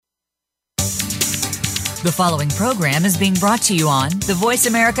The following program is being brought to you on the Voice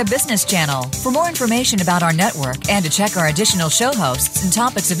America Business Channel. For more information about our network and to check our additional show hosts and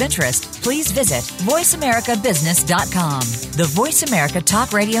topics of interest, please visit voiceamericabusiness.com. The Voice America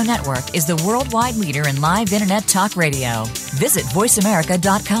Talk Radio Network is the worldwide leader in live Internet talk radio. Visit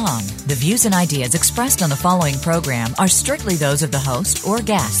voiceamerica.com. The views and ideas expressed on the following program are strictly those of the host or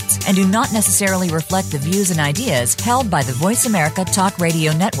guests and do not necessarily reflect the views and ideas held by the Voice America Talk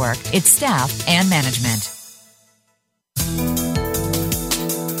Radio Network, its staff, and management.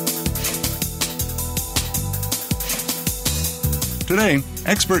 Today,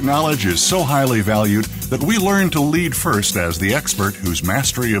 expert knowledge is so highly valued that we learn to lead first as the expert whose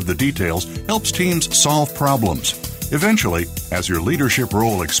mastery of the details helps teams solve problems. Eventually, as your leadership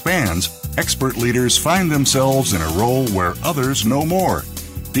role expands, expert leaders find themselves in a role where others know more.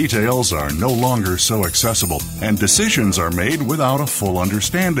 Details are no longer so accessible, and decisions are made without a full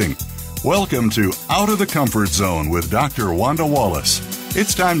understanding. Welcome to Out of the Comfort Zone with Dr. Wanda Wallace.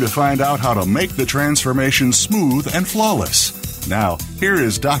 It's time to find out how to make the transformation smooth and flawless. Now, here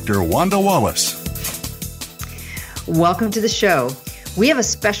is Dr. Wanda Wallace. Welcome to the show. We have a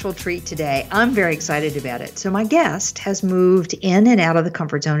special treat today. I'm very excited about it. So my guest has moved in and out of the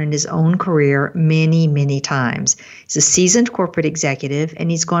comfort zone in his own career many, many times. He's a seasoned corporate executive,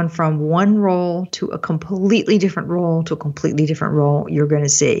 and he's gone from one role to a completely different role to a completely different role you're going to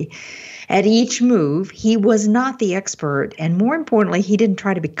see. At each move, he was not the expert, and more importantly, he didn't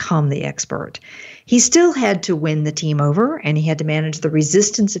try to become the expert. He still had to win the team over, and he had to manage the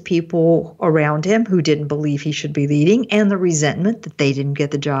resistance of people around him who didn't believe he should be leading, and the resentment that they didn't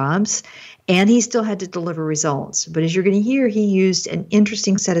get the jobs, and he still had to deliver results. But as you're going to hear, he used an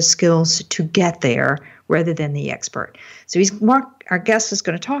interesting set of skills to get there rather than the expert. So our guest is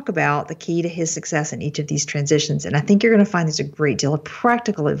going to talk about the key to his success in each of these transitions. And I think you're going to find there's a great deal of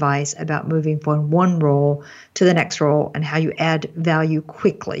practical advice about moving from one role to the next role and how you add value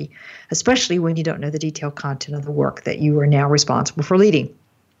quickly, especially when you don't know the detailed content of the work that you are now responsible for leading.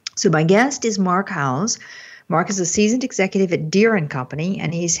 So my guest is Mark Howes. Mark is a seasoned executive at Deere & Company,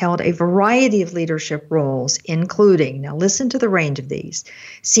 and he's held a variety of leadership roles, including, now listen to the range of these,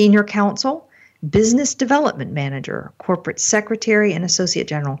 senior counsel, business development manager, corporate secretary and associate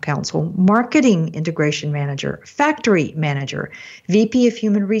general counsel, marketing integration manager, factory manager, VP of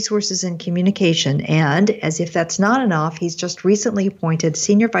human resources and communication, and as if that's not enough, he's just recently appointed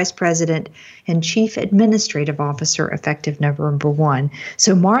senior vice president and chief administrative officer effective November 1.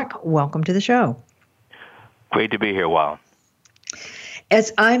 So Mark, welcome to the show. Great to be here, Wow.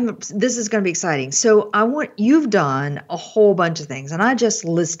 This is going to be exciting. So you've done a whole bunch of things, and I just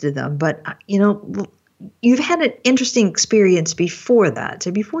listed them, but you've had an interesting experience before that.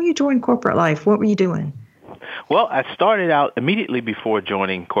 So before you joined corporate life, what were you doing? Well, I started out immediately before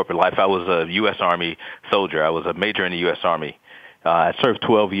joining corporate life. I was a U.S. Army soldier. I was a major in the U.S. Army. I served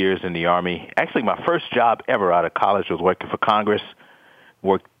 12 years in the Army. Actually, my first job ever out of college was working for Congress.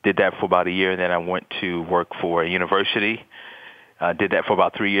 Did that for about a year, and then I went to work for a university. Did that for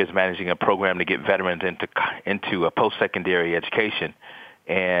about 3 years, managing a program to get veterans into a post-secondary education.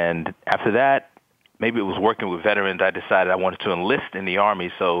 And after that, maybe it was working with veterans, I decided I wanted to enlist in the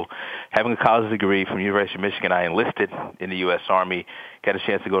Army. So having a college degree from the University of Michigan, I enlisted in the U.S. Army, got a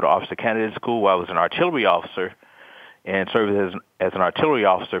chance to go to Officer Candidate School where I was an artillery officer and served as an artillery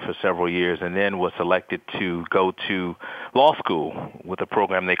officer for several years, and then was selected to go to law school with a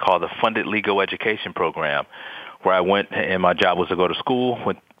program they call the Funded Legal Education Program, where I went, and my job was to go to school,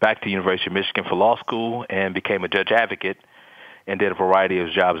 went back to the University of Michigan for law school, and became a judge advocate, and did a variety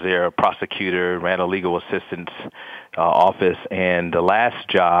of jobs there, a prosecutor, ran a legal assistance office, and the last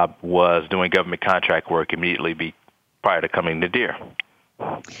job was doing government contract work immediately prior to coming to Deere.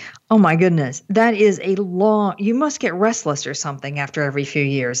 Oh my goodness. That is you must get restless or something after every few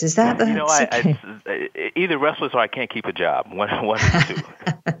years. Is that either restless or I can't keep a job. One of the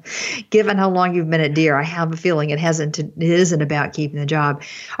two. Given how long you've been at Deere, I have a feeling it isn't about keeping the job.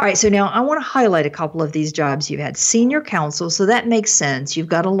 All right. So now I want to highlight a couple of these jobs you've had. Senior counsel. So that makes sense. You've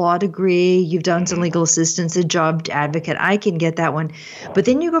got a law degree. You've done some legal assistance, a job advocate. I can get that one. But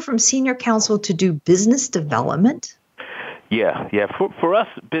then you go from senior counsel to do business development. Yeah. For us,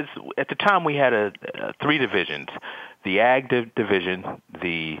 at the time we had three divisions: the ag division,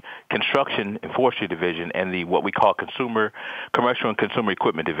 the construction and forestry division, and the what we call commercial and consumer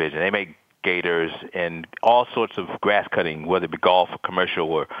equipment division. They make gators and all sorts of grass cutting, whether it be golf or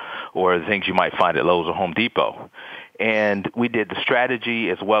commercial or things you might find at Lowe's or Home Depot. And we did the strategy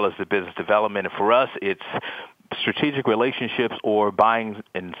as well as the business development. And for us, it's strategic relationships or buying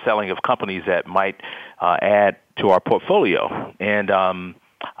and selling of companies that might add to our portfolio. And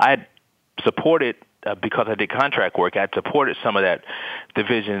I supported because I did contract work, I'd supported some of that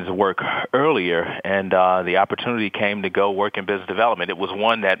division's work earlier, and the opportunity came to go work in business development. It was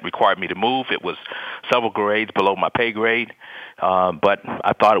one that required me to move. It was several grades below my pay grade, but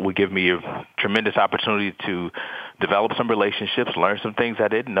I thought it would give me a tremendous opportunity to develop some relationships, learn some things I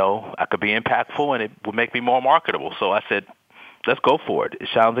didn't know. I could be impactful, and it would make me more marketable. So I said, let's go for it. It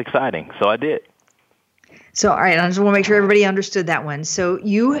sounds exciting. So I did. So, all right, I just want to make sure everybody understood that one. So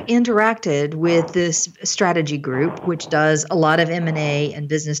you interacted with this strategy group, which does a lot of M&A and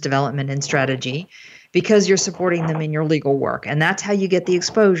business development and strategy, because you're supporting them in your legal work. And that's how you get the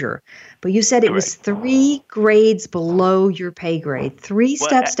exposure. But you said it was 3 grades below your pay grade, 3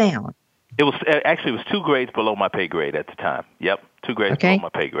 steps down. It was 2 grades below my pay grade at the time. Yep, 2 grades below my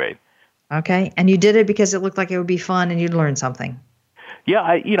pay grade. Okay, and you did it because it looked like it would be fun and you'd learn something. Yeah,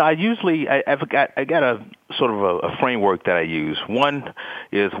 I got a sort of a framework that I use. One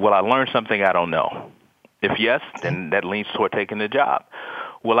is, will I learn something I don't know? If yes, then that leans toward taking the job.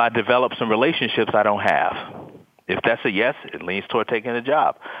 Will I develop some relationships I don't have? If that's a yes, it leans toward taking the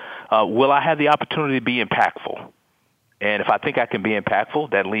job. Will I have the opportunity to be impactful? And if I think I can be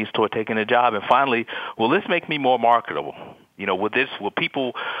impactful, that leans toward taking the job. And finally, will this make me more marketable? You know, will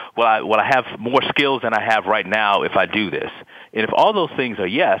I have more skills than I have right now if I do this? And if all those things are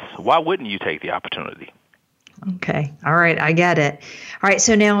yes, why wouldn't you take the opportunity? Okay. All right. I get it. All right.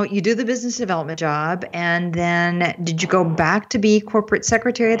 So now you do the business development job, and then did you go back to be corporate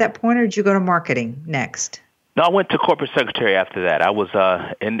secretary at that point, or did you go to marketing next? No, I went to corporate secretary after that. I was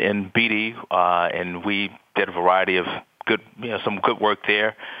in BD, and we did a variety of some good work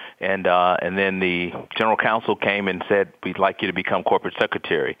there. And then the general counsel came and said, we'd like you to become corporate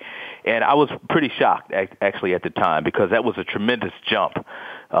secretary. And I was pretty shocked, actually, at the time, because that was a tremendous jump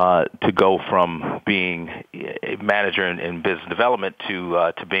to go from being a manager in business development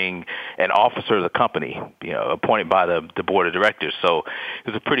to being an officer of the company, appointed by the board of directors. So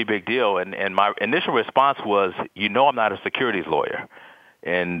it was a pretty big deal. And my initial response was, I'm not a securities lawyer.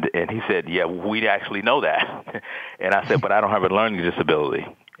 And he said, yeah, we actually know that. And I said, but I don't have a learning disability.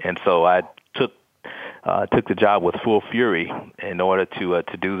 And so I took the job with full fury in order to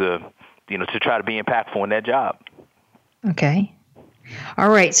do to try to be impactful in that job. Okay. All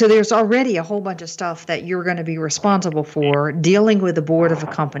right. So there's already a whole bunch of stuff that you're going to be responsible for, dealing with the board of a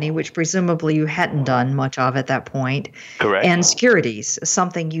company, which presumably you hadn't done much of at that point. Correct. And securities,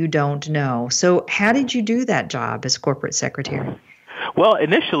 something you don't know. So how did you do that job as corporate secretary? Well,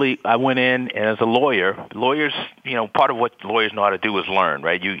 initially, I went in and as a lawyer. Lawyers, part of what lawyers know how to do is learn,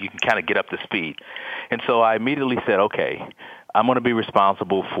 right? You can kind of get up to speed. And so I immediately said, okay, I'm going to be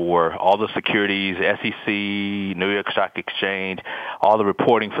responsible for all the securities, SEC, New York Stock Exchange, all the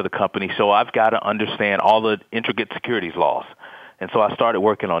reporting for the company. So I've got to understand all the intricate securities laws. And so I started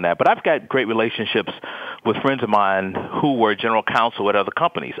working on that. But I've got great relationships with friends of mine who were general counsel at other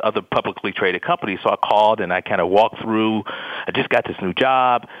companies, other publicly traded companies. So I called and I kind of walked through. I just got this new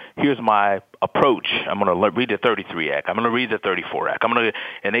job. Here's my approach. I'm going to read the 33 Act. I'm going to read the 34 Act.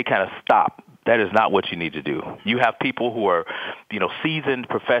 And they kind of stop. That is not what you need to do. You have people who are, seasoned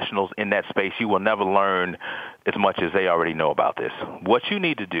professionals in that space. You will never learn as much as they already know about this. What you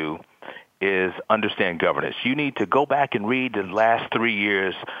need to do is understand governance. You need to go back and read the last 3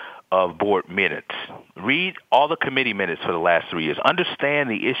 years of board minutes. Read all the committee minutes for the last 3 years. Understand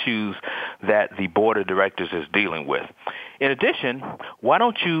the issues that the board of directors is dealing with. In addition, why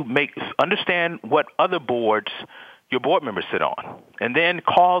don't you understand what other boards your board members sit on, and then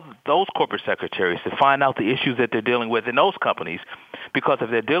call those corporate secretaries to find out the issues that they're dealing with in those companies, because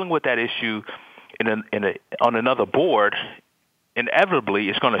if they're dealing with that issue on another board, inevitably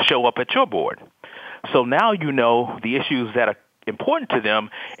it's going to show up at your board. So now you know the issues that are important to them,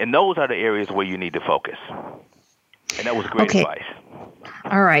 and those are the areas where you need to focus. And that was great advice.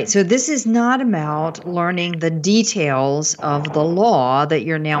 All right. So this is not about learning the details of the law that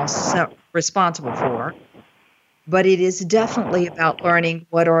you're now responsible for, but it is definitely about learning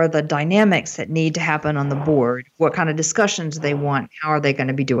what are the dynamics that need to happen on the board, what kind of discussions they want, how are they going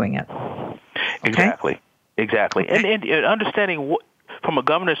to be doing it. Okay? Exactly. And understanding from a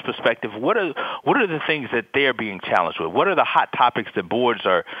governor's perspective, what are the things that they're being challenged with? What are the hot topics that boards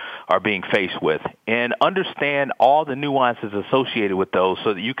are being faced with? And understand all the nuances associated with those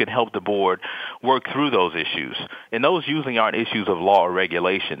so that you can help the board work through those issues. And those usually aren't issues of law or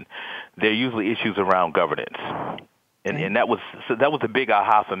regulation. They're usually issues around governance. And that was a big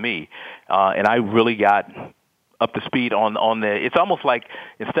aha for me. And I really got up to speed on it's almost like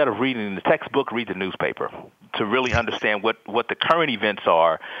instead of reading the textbook, read the newspaper to really understand what the current events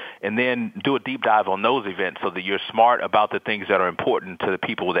are, and then do a deep dive on those events so that you're smart about the things that are important to the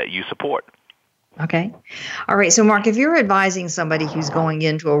people that you support. Okay. All right. So, Mark, if you're advising somebody who's going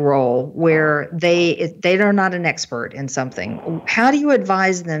into a role where they are not an expert in something, how do you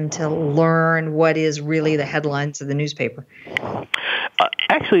advise them to learn what is really the headlines of the newspaper?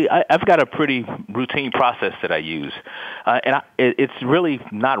 Actually, I've got a pretty routine process that I use, and it's really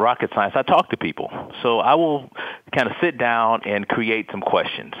not rocket science. I talk to people. So I will kind of sit down and create some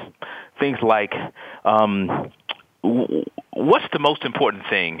questions. Things like, what's the most important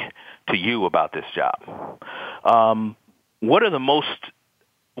thing to you about this job? What are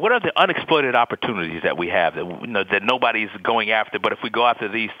the unexploited opportunities that we have that nobody's going after, but if we go after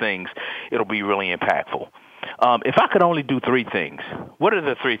these things, it'll be really impactful? If I could only do 3 things, what are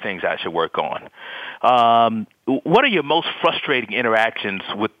the 3 things I should work on? What are your most frustrating interactions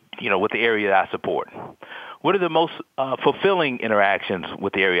with the area that I support? What are the most fulfilling interactions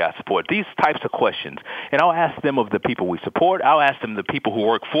with the area I support? These types of questions. And I'll ask them of the people we support. I'll ask them the people who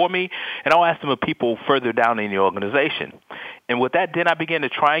work for me. And I'll ask them of people further down in the organization. And with that, then I begin to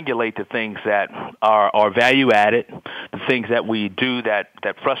triangulate the things that are value added, the things that we do that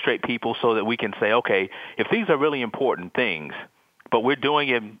frustrate people, so that we can say, okay, if these are really important things, but we're doing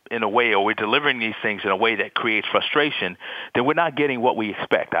it in a way, or we're delivering these things in a way that creates frustration, then we're not getting what we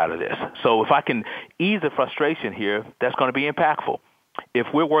expect out of this. So if I can ease the frustration here, that's going to be impactful. If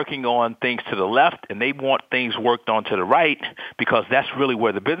we're working on things to the left and they want things worked on to the right, because that's really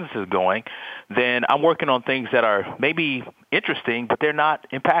where the business is going, then I'm working on things that are maybe interesting, but they're not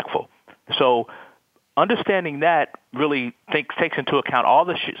impactful. So understanding that really takes into account all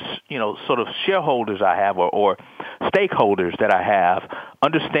the sort of shareholders I have or stakeholders that I have,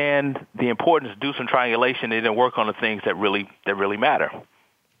 understand the importance, do some triangulation, and then work on the things that really matter.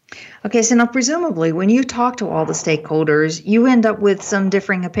 Okay, so now presumably when you talk to all the stakeholders, you end up with some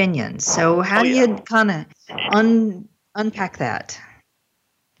differing opinions. So how do you kind of unpack that?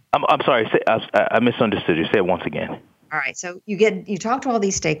 I'm sorry, I misunderstood you. Say it once again. All right, so you talk to all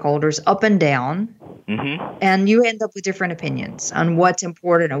these stakeholders up and down, mm-hmm. and you end up with different opinions on what's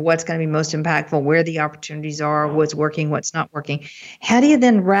important or what's going to be most impactful, where the opportunities are, what's working, what's not working. How do you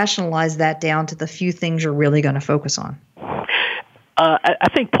then rationalize that down to the few things you're really going to focus on? I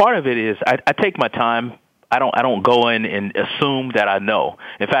think part of it is I take my time. I don't go in and assume that I know.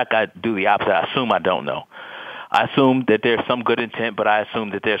 In fact, I do the opposite. I assume I don't know. I assume that there's some good intent, but I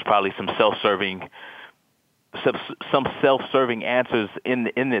assume that there's probably some self-serving answers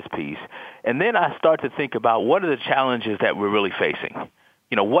in this piece. And then I start to think about what are the challenges that we're really facing.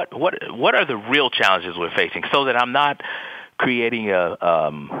 What are the real challenges we're facing, so that I'm not creating I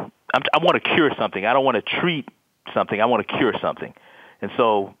want to cure something. I don't want to treat something. I want to cure something. And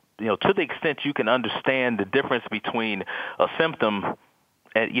so, to the extent you can understand the difference between a symptom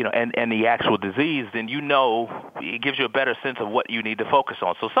and the actual disease, then it gives you a better sense of what you need to focus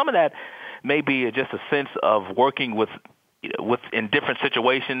on. So some of that may be just a sense of working with in different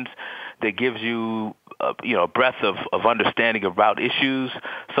situations that gives you a breadth of understanding about issues.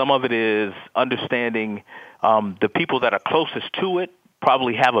 Some of it is understanding the people that are closest to it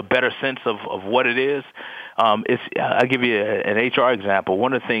probably have a better sense of what it is. I'll give you an HR example.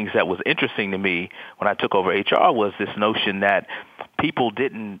 One of the things that was interesting to me when I took over HR was this notion that people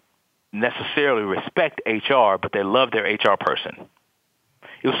didn't necessarily respect HR, but they loved their HR person.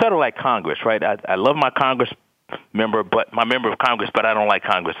 It was sort of like Congress, right? I love my member of Congress, but I don't like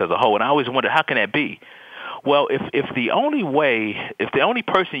Congress as a whole. And I always wondered, how can that be? Well, if the only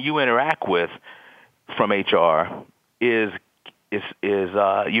person you interact with from HR is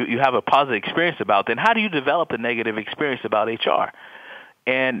you have a positive experience about, then how do you develop a negative experience about HR?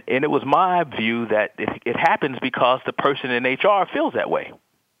 And it was my view that it happens because the person in HR feels that way.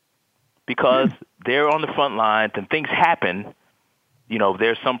 Because they're on the front lines and things happen,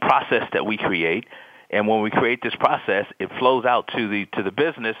 there's some process that we create. And when we create this process, it flows out to the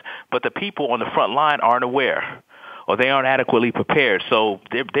business, but the people on the front line aren't aware, or they aren't adequately prepared. So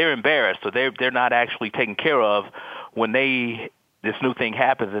they're embarrassed, or they're not actually taken care of when this new thing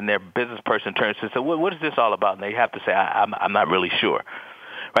happens and their business person turns to say, what is this all about? And they have to say, I'm not really sure.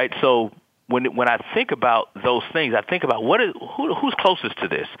 Right? So when I think about those things, I think about who's closest to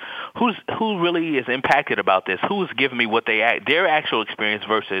this, who really is impacted about this, who's giving me their actual experience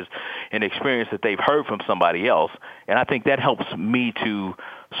versus an experience that they've heard from somebody else, and I think that helps me to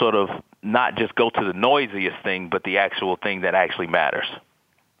sort of not just go to the noisiest thing, but the actual thing that actually matters.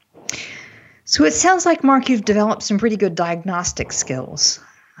 So it sounds like, Mark, you've developed some pretty good diagnostic skills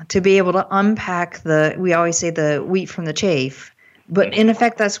to be able to unpack we always say the wheat from the chaff. But in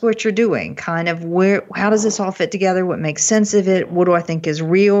effect, that's what you're doing. Kind of how does this all fit together? What makes sense of it? What do I think is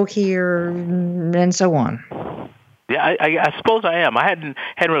real here? And so on. Yeah, I suppose I am. I hadn't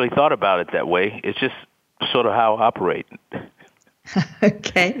really thought about it that way. It's just sort of how I operate.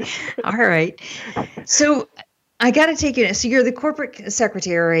 Okay. All right. So I got to take you. So you're the corporate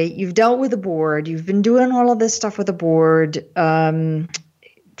secretary. You've dealt with the board. You've been doing all of this stuff with the board,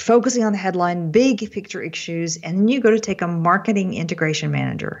 focusing on the headline, big picture issues, and then you go to take a marketing integration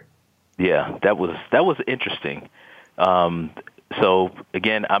manager. Yeah, that was interesting. So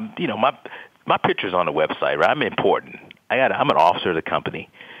again, my picture's on the website, right? I'm important. I'm an officer of the company.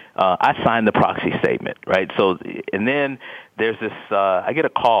 I signed the proxy statement, right? So, and then there's this, I get a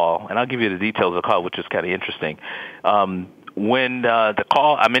call, and I'll give you the details of the call, which is kind of interesting. When the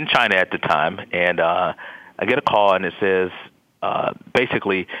call, I'm in China at the time, and I get a call, and it says,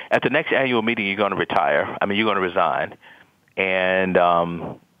 basically, at the next annual meeting, you're going to retire. You're going to resign. And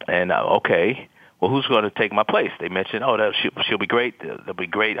okay. Well, who's going to take my place? They mentioned, she'll be great. There'll be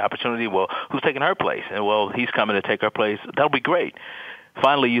great opportunity. Well, who's taking her place? And, well, he's coming to take her place. That'll be great.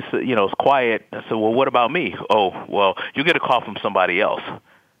 Finally, it's quiet. I said, well, what about me? Oh, well, you get a call from somebody else.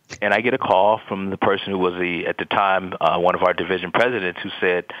 And I get a call from the person who was at the time, one of our division presidents, who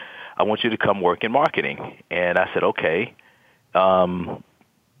said, I want you to come work in marketing. And I said, okay. Tell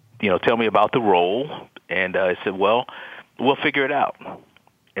me about the role. And I said, well, we'll figure it out.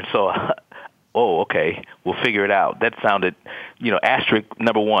 And so, oh, okay, we'll figure it out. That sounded, asterisk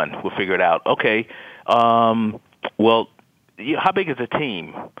number one, we'll figure it out. Okay, well, how big is the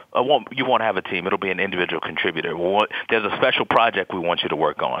team? You won't have a team. It'll be an individual contributor. There's a special project we want you to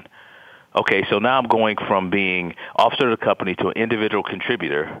work on. Okay, so now I'm going from being officer of the company to an individual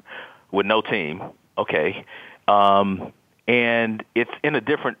contributor with no team. Okay, and it's in a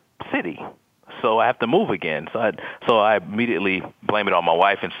different city. So I have to move again. So I immediately blame it on my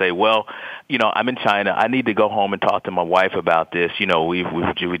wife and say, well, I'm in China. I need to go home and talk to my wife about this. We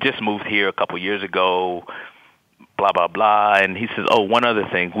just moved here a couple years ago, blah, blah, blah. And he says, oh, one other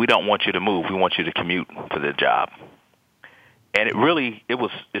thing. We don't want you to move. We want you to commute for the job. And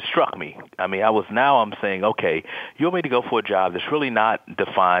it struck me. I'm saying, okay, you want me to go for a job that's really not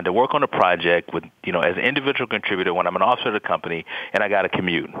defined, to work on a project with, as an individual contributor when I'm an officer of the company and I got to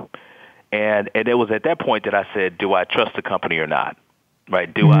commute. And it was at that point that I said, do I trust the company or not?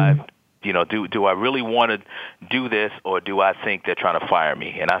 Right? Do I really want to do this, or do I think they're trying to fire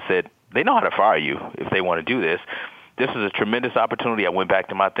me? And I said, they know how to fire you if they want to do this. This is a tremendous opportunity. I went back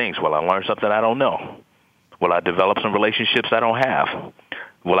to my things. Will I learn something I don't know? Will I develop some relationships I don't have?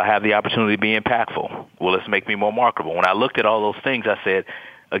 Will I have the opportunity to be impactful? Will this make me more marketable? When I looked at all those things, I said,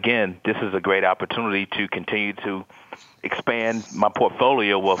 again, this is a great opportunity to continue to expand my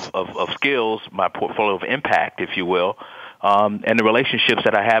portfolio of skills, my portfolio of impact, if you will, and the relationships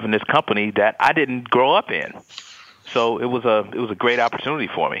that I have in this company that I didn't grow up in. So it was a great opportunity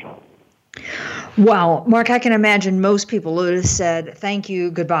for me. Wow, Mark, I can imagine most people would have said, thank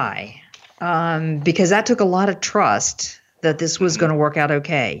you, goodbye, because that took a lot of trust that this was going to work out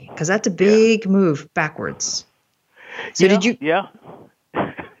okay, because that's a big move backwards. So did you? Yeah,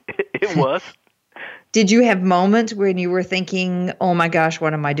 it was. Did you have moments when you were thinking, "Oh my gosh,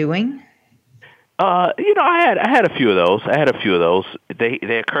 what am I doing"? I had a few of those.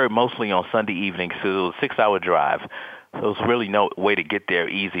 They occurred mostly on Sunday evenings, so it was a 6-hour drive. So there was really no way to get there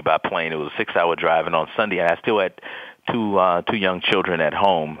easy by plane. It was a 6-hour drive, and on Sunday, I still had two young children at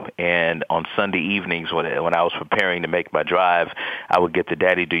home. And on Sunday evenings, when I was preparing to make my drive, I would get to,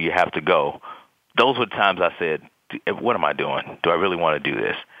 Daddy, do you have to go? Those were the times I said, what am I doing? Do I really want to do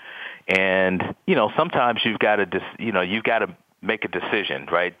this? And, sometimes you've got to make a decision,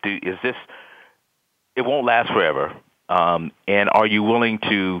 right? It won't last forever. And are you willing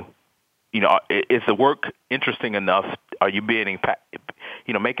to, is the work interesting enough? Are you making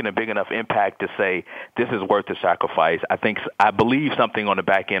a big enough impact to say, this is worth the sacrifice? I believe something on the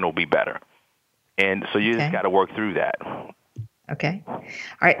back end will be better. And so you just got to work through that. Okay. All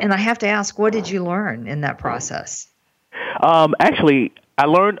right. And I have to ask, what did you learn in that process? Actually, I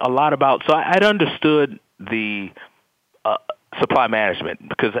learned a lot about, so I'd understood the supply management,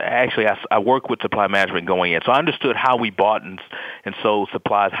 because actually I worked with supply management going in. So I understood how we bought and sold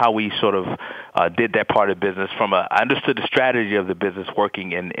supplies, how we sort of did that part of the business. I understood the strategy of the business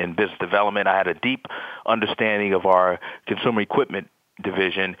working in business development. I had a deep understanding of our consumer equipment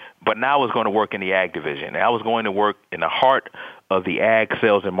division, but now I was going to work in the ag division. And I was going to work in the heart of the ag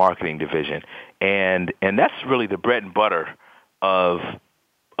sales and marketing division. And that's really the bread and butter of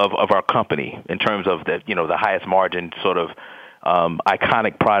our company in terms of the highest margin sort of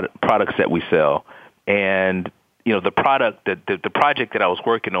iconic products that we sell. And the project that I was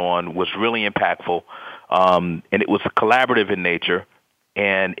working on was really impactful, and it was collaborative in nature.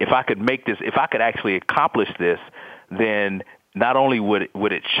 And if I could actually accomplish this, then not only would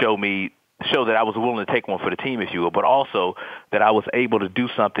it show that I was willing to take one for the team, if you will, but also that I was able to do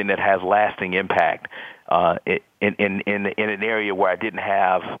something that has lasting impact in an area where I didn't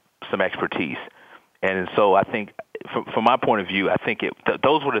have some expertise. And so I think, from my point of view, I think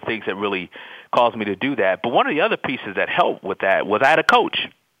those were the things that really caused me to do that. But one of the other pieces that helped with that was I had a coach,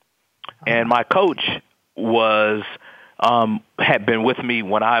 and my coach had been with me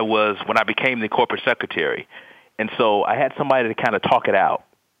when I became the corporate secretary, and so I had somebody to kind of talk it out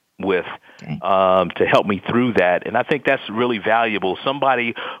with, to help me through that. And I think that's really valuable.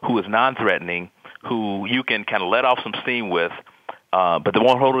 Somebody who is non-threatening, who you can kind of let off some steam with, but they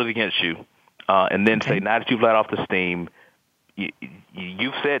won't hold it against you. And then say, now that you've let off the steam,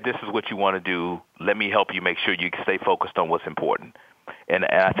 you've said this is what you want to do. Let me help you make sure you stay focused on what's important. And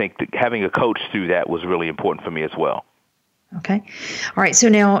I think that having a coach through that was really important for me as well. Okay. All right. So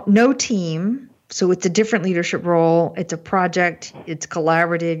now, no team. So it's a different leadership role. It's a project. It's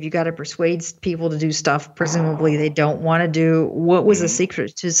collaborative. You got to persuade people to do stuff presumably they don't want to do. What was the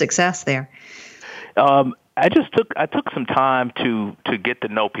secret to success there? I took some time to get to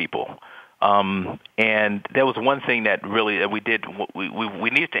know people. And there was one thing that we did. We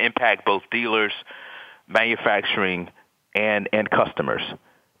needed to impact both dealers, manufacturing, and customers.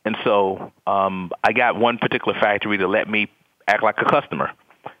 And so I got one particular factory to let me act like a customer.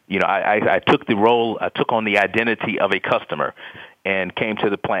 I took on the identity of a customer and came to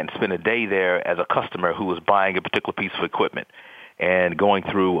the plant and spent a day there as a customer who was buying a particular piece of equipment and going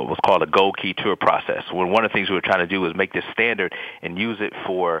through what was called a Gold Key tour process. Well, one of the things we were trying to do was make this standard and use it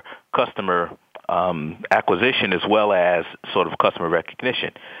for customer acquisition as well as sort of customer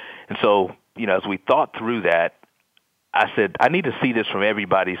recognition. And so, as we thought through that, I said, I need to see this from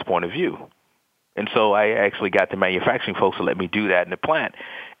everybody's point of view. And so I actually got the manufacturing folks to let me do that in the plant.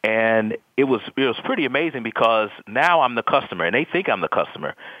 And it was pretty amazing because now I'm the customer, and they think I'm the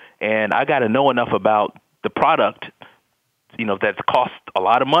customer. And I got to know enough about the product, that costs a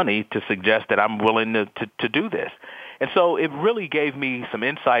lot of money to suggest that I'm willing to do this. And so it really gave me some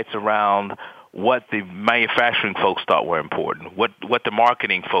insights around what the manufacturing folks thought were important, what the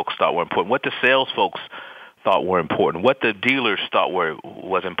marketing folks thought were important, what the sales folks thought were important, what the dealers thought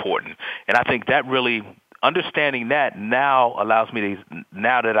was important. And I think that really, understanding that now allows me to,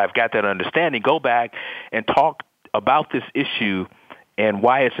 now that I've got that understanding, go back and talk about this issue and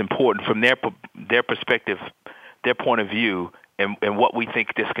why it's important from their perspective, their point of view, and what we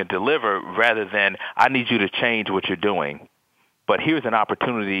think this can deliver, rather than, I need you to change what you're doing, but here's an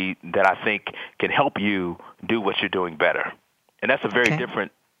opportunity that I think can help you do what you're doing better. And that's a very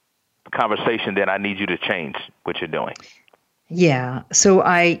different conversation than, I need you to change what you're doing. Yeah. So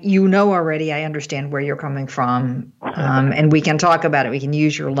already, I understand where you're coming from, and we can talk about it. We can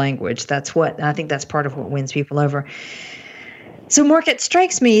use your language. I think that's part of what wins people over. So, Mark, it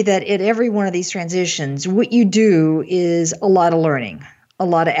strikes me that at every one of these transitions, what you do is a lot of learning, a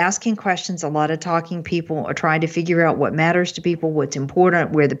lot of asking questions, a lot of talking people, or trying to figure out what matters to people, what's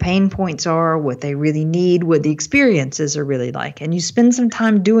important, where the pain points are, what they really need, what the experiences are really like. And you spend some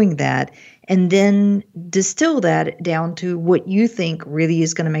time doing that and then distill that down to what you think really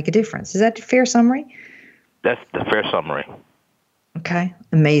is going to make a difference. Is that a fair summary? That's the fair summary. Okay.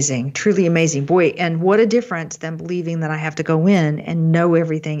 Amazing. Truly amazing. Boy, and what a difference than believing that I have to go in and know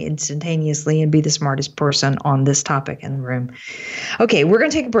everything instantaneously and be the smartest person on this topic in the room. Okay, we're going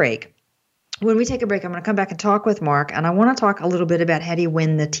to take a break. When we take a break, I'm going to come back and talk with Mark, and I want to talk a little bit about how do you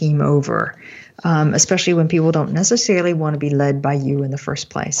win the team over, especially when people don't necessarily want to be led by you in the first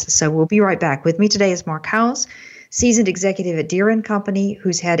place. So we'll be right back. With me today is Mark Howes, seasoned executive at Deere & Company,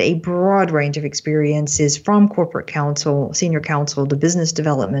 who's had a broad range of experiences from corporate counsel, senior counsel, to business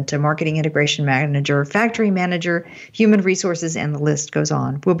development, to marketing integration manager, factory manager, human resources, and the list goes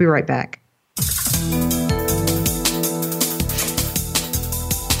on. We'll be right back.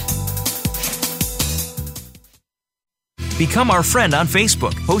 Become our friend on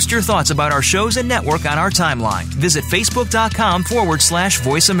Facebook. Post your thoughts about our shows and network on our timeline. Visit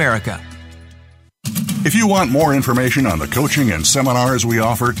facebook.com/Voice America. If you want more information on the coaching and seminars we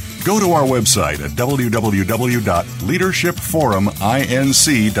offer, go to our website at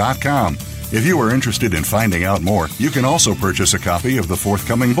www.leadershipforuminc.com. If you are interested in finding out more, you can also purchase a copy of the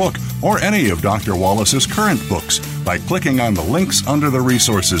forthcoming book or any of Dr. Wallace's current books by clicking on the links under the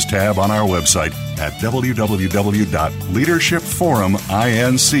Resources tab on our website at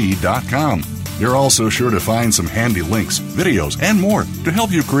www.leadershipforuminc.com. You're also sure to find some handy links, videos, and more to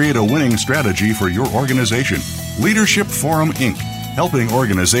help you create a winning strategy for your organization. Leadership Forum, Inc., helping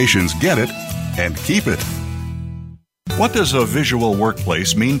organizations get it and keep it. What does a visual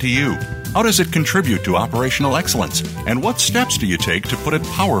workplace mean to you? How does it contribute to operational excellence? And what steps do you take to put it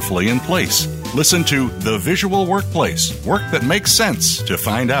powerfully in place? Listen to The Visual Workplace, work that makes sense, to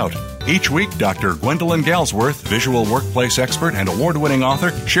find out. Each week, Dr. Gwendolyn Galsworth, visual workplace expert and award-winning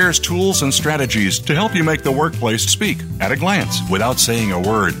author, shares tools and strategies to help you make the workplace speak at a glance without saying a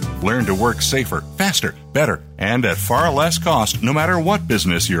word. Learn to work safer, faster, better, and at far less cost no matter what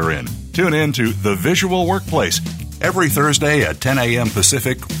business you're in. Tune in to The Visual Workplace every Thursday at 10 a.m.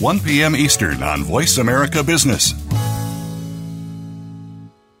 Pacific, 1 p.m. Eastern on Voice America Business.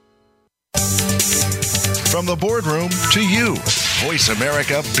 From the boardroom to you, Voice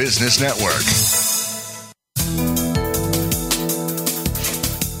America Business Network.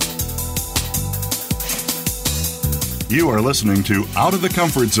 You are listening to Out of the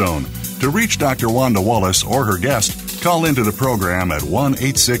Comfort Zone. To reach Dr. Wanda Wallace or her guest, call into the program at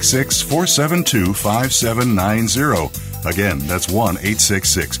 1-866-472-5790. Again, that's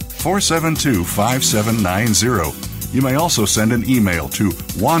 1-866-472-5790. You may also send an email to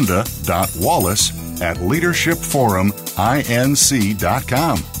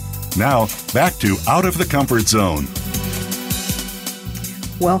wanda.wallace@leadershipforuminc.com. Now, back to Out of the Comfort Zone.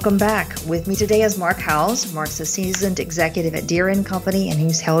 Welcome back. With me today is Mark Howes. Mark's a seasoned executive at Deere & Company, and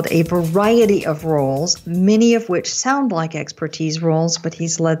he's held a variety of roles, many of which sound like expertise roles, but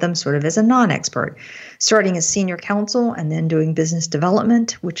he's led them sort of as a non-expert, starting as senior counsel and then doing business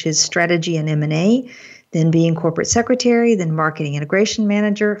development, which is strategy and M&A, then being corporate secretary, then marketing integration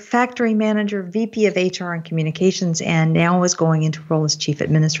manager, factory manager, VP of HR and communications, and now is going into role as chief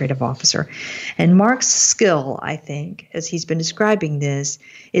administrative officer. And Mark's skill, I think, as he's been describing this,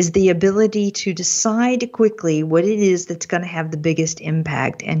 is the ability to decide quickly what it is that's going to have the biggest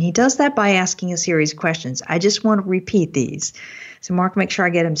impact. And he does that by asking a series of questions. I just want to repeat these. So Mark, make sure I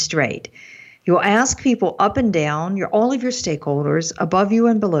get them straight. You'll ask people up and down, all of your stakeholders, above you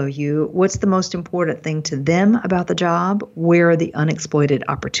and below you, what's the most important thing to them about the job? Where are the unexploited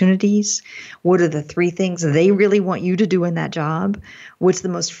opportunities? What are the 3 things they really want you to do in that job? What's the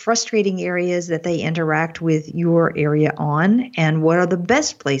most frustrating areas that they interact with your area on? And what are the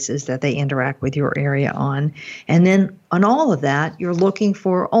best places that they interact with your area on? And then on all of that, you're looking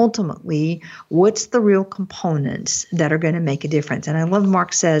for ultimately what's the real components that are going to make a difference. And I love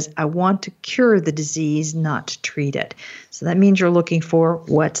Mark says, I want to cure the disease, not to treat it. So that means you're looking for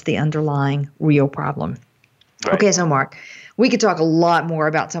what's the underlying real problem. Right. Okay, so Mark, we could talk a lot more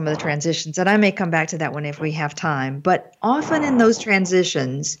about some of the transitions, and I may come back to that one if we have time. But often in those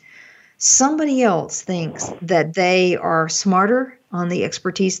transitions, somebody else thinks that they are smarter on the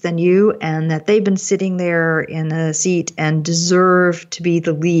expertise than you and that they've been sitting there in a seat and deserve to be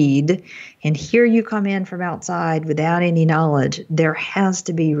the lead. And here you come in from outside without any knowledge. There has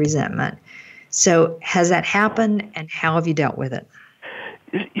to be resentment. So has that happened, and how have you dealt with it?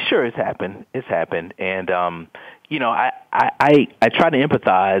 Sure, it's happened. It's happened. And, I try to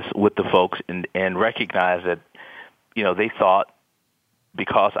empathize with the folks and recognize that, they thought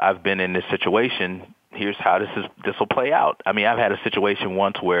because I've been in this situation, here's how this will play out. I mean, I've had a situation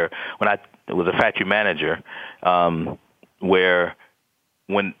once where when I was a factory manager, where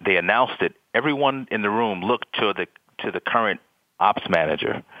when they announced it, everyone in the room looked to the current ops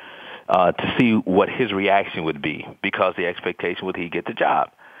manager to see what his reaction would be, because the expectation would he get the job.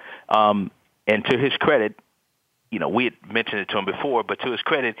 And to his credit, we had mentioned it to him before, but to his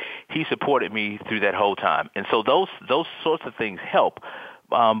credit, he supported me through that whole time. And so those sorts of things help.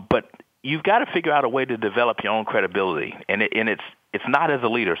 But you've got to figure out a way to develop your own credibility, and it's not as a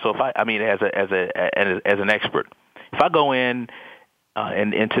leader. So as an expert, if I go in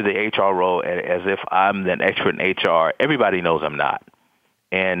and into the HR role as if I'm an expert in HR, everybody knows I'm not.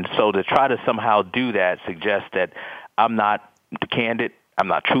 And so to try to somehow do that suggests that I'm not candid, I'm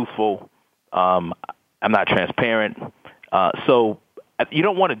not truthful, I'm not transparent. So you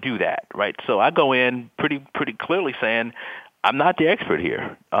don't want to do that, right? So I go in pretty clearly saying, I'm not the expert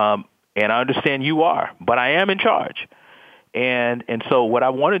here. And I understand you are, but I am in charge. And so what I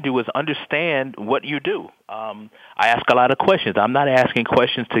want to do is understand what you do. I ask a lot of questions. I'm not asking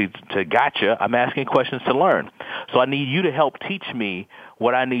questions to gotcha. I'm asking questions to learn. So I need you to help teach me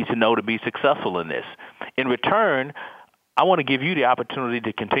what I need to know to be successful in this. In return, I want to give you the opportunity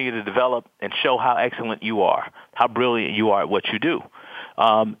to continue to develop and show how excellent you are, how brilliant you are at what you do.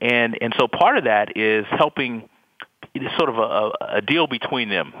 And so part of that is helping sort of a deal between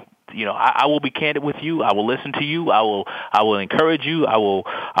them. I will be candid with you. I will listen to you. I will encourage you. I will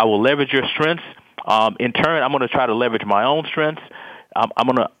leverage your strengths. In turn, I'm going to try to leverage my own strengths. I'm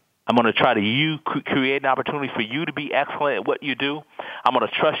going to try to create an opportunity for you to be excellent at what you do. I'm going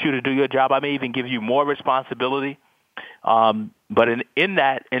to trust you to do your job. I may even give you more responsibility But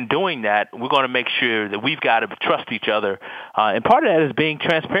in doing that, we're going to make sure that we've got to trust each other. And part of that is being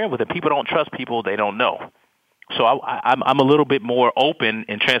transparent with it. People don't trust people they don't know. So I'm a little bit more open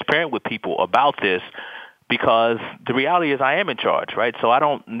and transparent with people about this, because the reality is I am in charge, right? So I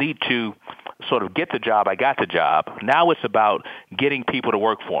don't need to sort of get the job. I got the job. Now it's about getting people to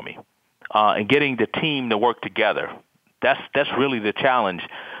work for me and getting the team to work together. That's really the challenge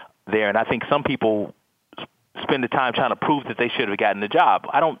there. And I think some people spend the time trying to prove that they should have gotten the job.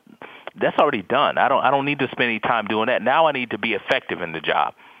 That's already done. I don't need to spend any time doing that. Now I need to be effective in the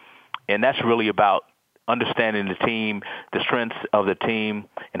job. And that's really about understanding the team, the strengths of the team,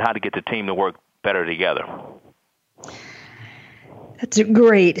 and how to get the team to work better together. That's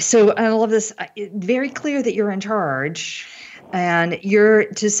great. So I love this. Very clear that you're in charge, and you're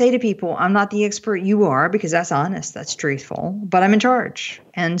to say to people, I'm not the expert, you are, because that's honest, that's truthful, but I'm in charge.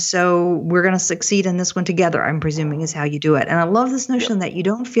 And so we're going to succeed in this one together, I'm presuming is how you do it. And I love this notion that you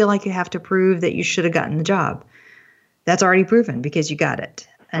don't feel like you have to prove that you should have gotten the job. That's already proven because you got it.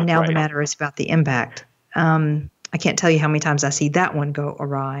 And now the matter is about the impact. I can't tell you how many times I see that one go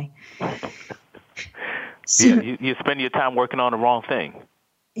awry. So, you spend your time working on the wrong thing.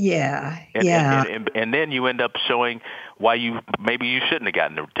 And then you end up showing why maybe you shouldn't have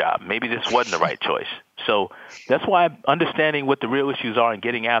gotten the job. Maybe this wasn't the right choice. So that's why understanding what the real issues are and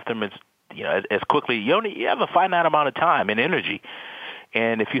getting after them is, as quickly. You have a finite amount of time and energy.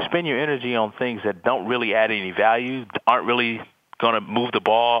 And if you spend your energy on things that don't really add any value, aren't really going to move the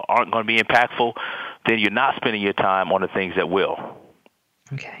ball, aren't going to be impactful, then you're not spending your time on the things that will.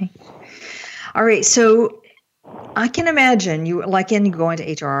 Okay. All right. So I can imagine you go into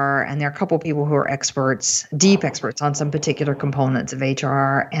HR, and there are a couple of people who are experts, deep experts on some particular components of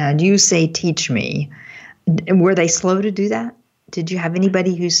HR, and you say, teach me. Were they slow to do that? Did you have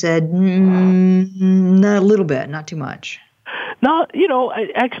anybody who said, a little bit, not too much? No,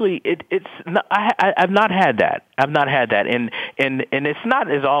 it's not, I've not had that. I've not had that, and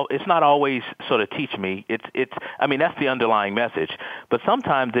it's not always sort of teach me. I mean, that's the underlying message. But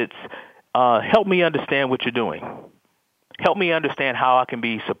sometimes it's help me understand what you're doing. Help me understand how I can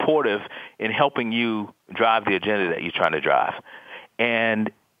be supportive in helping you drive the agenda that you're trying to drive. And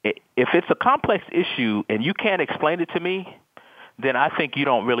if it's a complex issue and you can't explain it to me, then I think you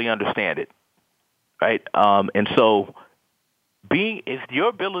don't really understand it, right? And so. It's your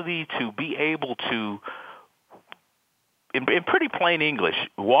ability to be able to, in pretty plain English,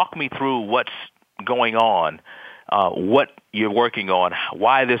 walk me through what's going on, what you're working on,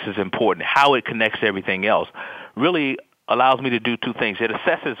 why this is important, how it connects to everything else, really allows me to do two things. It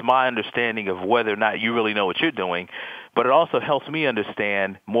assesses my understanding of whether or not you really know what you're doing, but it also helps me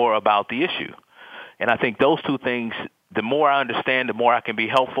understand more about the issue. And I think those two things, the more I understand, the more I can be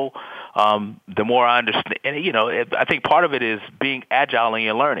helpful. The more I understand, and I think part of it is being agile in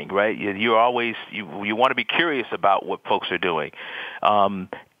your learning, right? You're always you want to be curious about what folks are doing,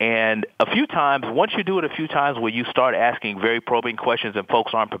 and once you do it a few times, where you start asking very probing questions, and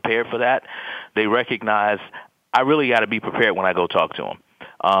folks aren't prepared for that, they recognize I really got to be prepared when I go talk to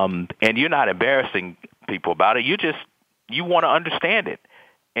them, and you're not embarrassing people about it. You want to understand it,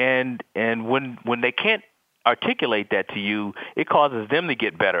 and when they can't articulate that to you, it causes them to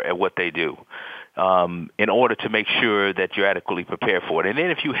get better at what they do in order to make sure that you're adequately prepared for it. And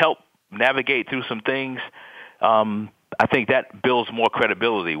then if you help navigate through some things, I think that builds more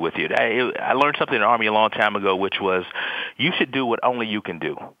credibility with you. I learned something in the Army a long time ago, which was you should do what only you can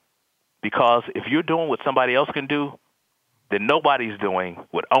do. Because if you're doing what somebody else can do, then nobody's doing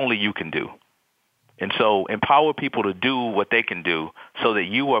what only you can do. And so empower people to do what they can do so that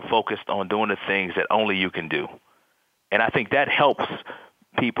you are focused on doing the things that only you can do. And I think that helps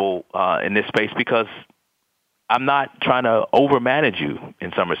people in this space, because I'm not trying to overmanage you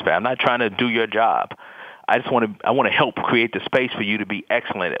in some respect. I'm not trying to do your job. I want to help create the space for you to be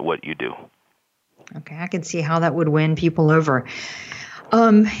excellent at what you do. Okay, I can see how that would win people over.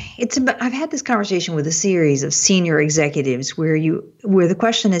 I've had this conversation with a series of senior executives where the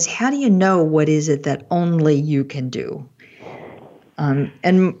question is, how do you know what is it that only you can do? And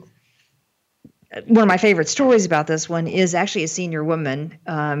one of my favorite stories about this one is actually a senior woman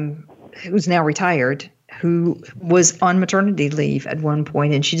who's now retired, who was on maternity leave at one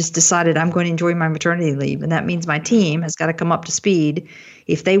point, and she just decided, I'm going to enjoy my maternity leave, and that means my team has got to come up to speed.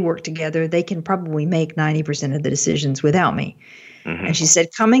 If they work together, they can probably make 90% of the decisions without me. Mm-hmm. And she said,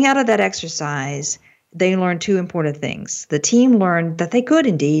 coming out of that exercise, they learned two important things. The team learned that they could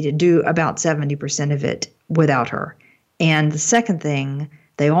indeed do about 70% of it without her. And the second thing,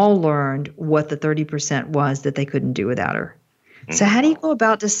 they all learned what the 30% was that they couldn't do without her. Mm-hmm. So how do you go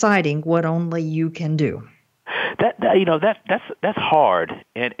about deciding what only you can do? that's hard,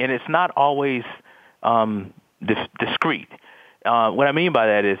 and it's not always discreet. What I mean by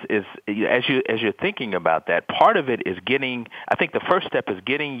that is as you're thinking about that, part of it is I think the first step is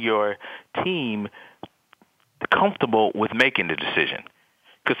getting your team comfortable with making the decision.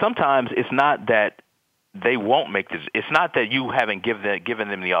 Because sometimes it's not that they won't make this. It's not that you haven't given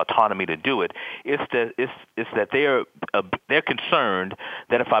them the autonomy to do it. It's that they're concerned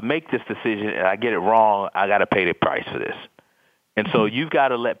that if I make this decision and I get it wrong, I got to pay the price for this. And so you've got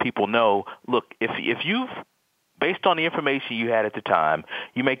to let people know, look, if you've, based on the information you had at the time,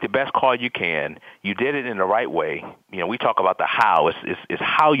 you make the best call you can. You did it in the right way. We talk about the how. It's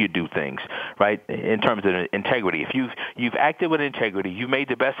how you do things, right? In terms of integrity. If you've acted with integrity, you made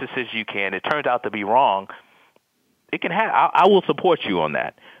the best decision you can. It turns out to be wrong. It can I will support you on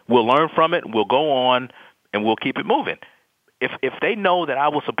that. We'll learn from it. We'll go on, and we'll keep it moving. If they know that I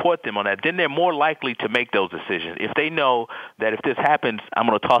will support them on that, then they're more likely to make those decisions. If they know that if this happens, I'm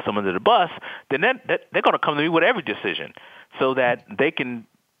going to toss them under the bus, then they're going to come to me with every decision so that they can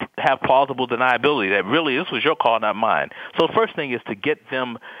have plausible deniability that really this was your call, not mine. So the first thing is to get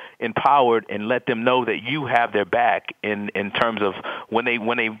them empowered and let them know that you have their back in terms of when they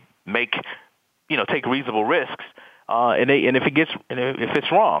make, take reasonable risks, and if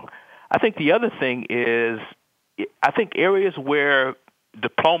it's wrong. I think the other thing is, I think areas where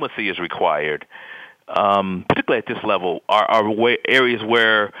diplomacy is required, particularly at this level, are areas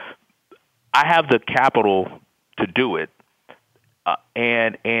where I have the capital to do it,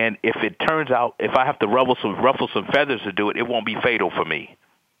 and if it turns out, if I have to ruffle some feathers to do it, it won't be fatal for me.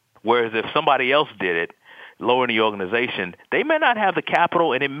 Whereas if somebody else did it, lower in the organization, they may not have the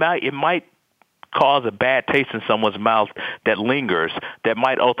capital, and it might cause a bad taste in someone's mouth that lingers, that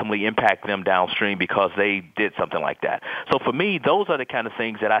might ultimately impact them downstream because they did something like that. So for me, those are the kind of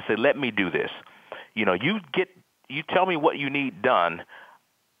things that I say, let me do this. You tell me what you need done,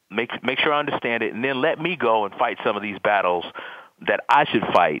 make sure I understand it, and then let me go and fight some of these battles that I should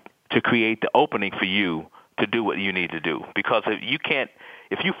fight to create the opening for you to do what you need to do. Because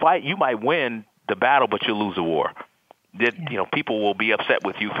if you fight, you might win the battle, but you'll lose the war. People will be upset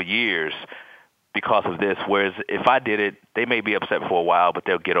with you for years because of this, whereas if I did it, they may be upset for a while, but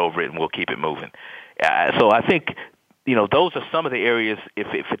they'll get over it and we'll keep it moving. So I think, those are some of the areas, if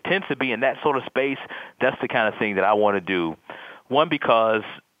it tends to be in that sort of space, that's the kind of thing that I want to do. One, because,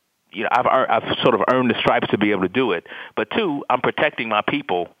 I've sort of earned the stripes to be able to do it, but two, I'm protecting my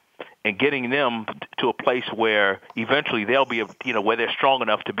people and getting them to a place where eventually they'll be, where they're strong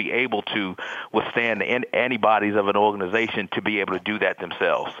enough to be able to withstand the antibodies of an organization to be able to do that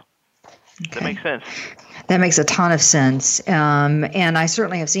themselves. Does that make sense? That makes a ton of sense. And I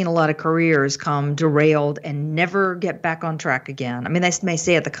certainly have seen a lot of careers come derailed and never get back on track again. I mean, they may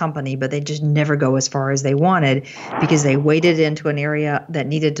stay at the company, but they just never go as far as they wanted because they waded into an area that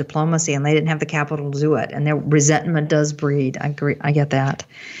needed diplomacy and they didn't have the capital to do it. And their resentment does breed. I agree. I get that.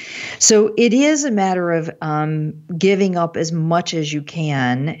 So it is a matter of giving up as much as you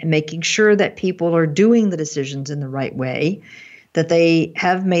can and making sure that people are doing the decisions in the right way, that they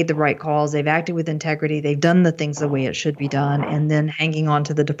have made the right calls, they've acted with integrity, they've done the things the way it should be done, and then hanging on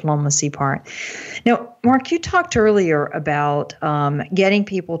to the diplomacy part. Now, Mark, you talked earlier about getting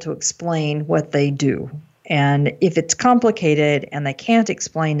people to explain what they do. And if it's complicated and they can't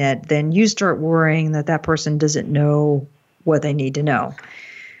explain it, then you start worrying that person doesn't know what they need to know.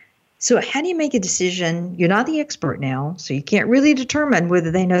 So how do you make a decision? You're not the expert now, so you can't really determine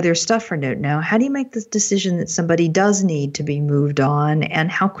whether they know their stuff or don't know. How do you make this decision that somebody does need to be moved on, and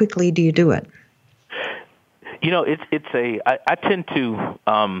how quickly do you do it? I tend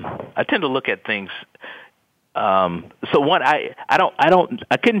to look at things. So one, I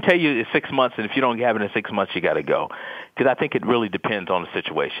couldn't tell you it's 6 months, and if you don't have it in 6 months, you got to go, because I think it really depends on the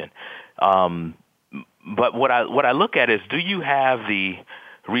situation. But what I look at is, do you have the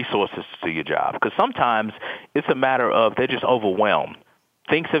resources to your job? Because sometimes it's a matter of they're just overwhelmed.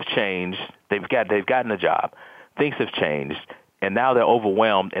 Things have changed. They've gotten a job. Things have changed, and now they're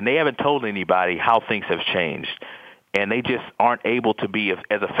overwhelmed, and they haven't told anybody how things have changed, and they just aren't able to be as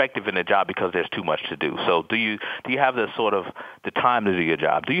effective in their job because there's too much to do. So do you have the time to do your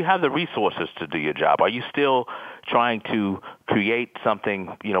job? Do you have the resources to do your job? Are you still trying to create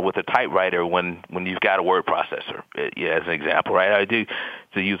something, with a typewriter when you've got a word processor, as an example, right? I do,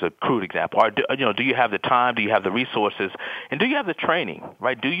 to use a crude example. Or do you have the time? Do you have the resources? And do you have the training,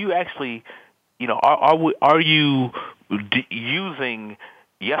 right? Do you actually, are you using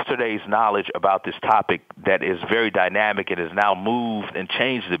yesterday's knowledge about this topic that is very dynamic and has now moved and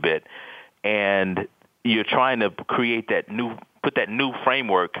changed a bit, and you're trying to create put that new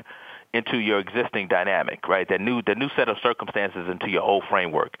framework into your existing dynamic, right? The new set of circumstances into your old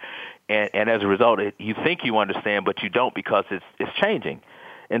framework. And as a result, you think you understand, but you don't because it's changing.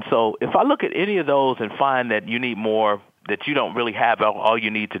 And so if I look at any of those and find that you need more, that you don't really have all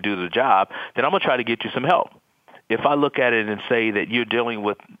you need to do the job, then I'm going to try to get you some help. If I look at it and say that you're dealing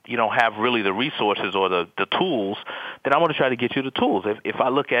with, you don't have really the resources or the tools, then I'm going to try to get you the tools. If I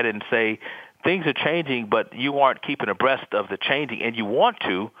look at it and say things are changing, but you aren't keeping abreast of the changing and you want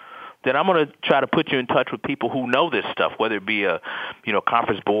to, then I'm going to try to put you in touch with people who know this stuff, whether it be a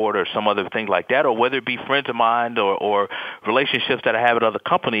conference board or some other thing like that, or whether it be friends of mine or relationships that I have at other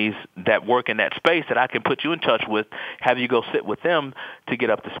companies that work in that space that I can put you in touch with, have you go sit with them to get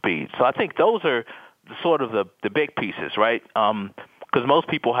up to speed. So I think those are sort of the big pieces, right? Because most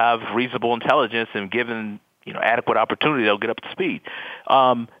people have reasonable intelligence, and given adequate opportunity, they'll get up to speed.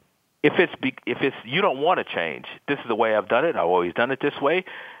 If it's you don't want to change, this is the way I've done it. I've always done it this way.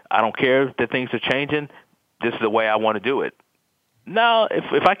 I don't care that things are changing. This is the way I want to do it. Now,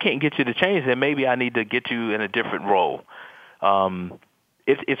 if I can't get you to change, then maybe I need to get you in a different role.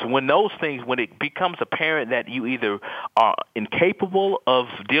 It's when those things, when it becomes apparent that you either are incapable of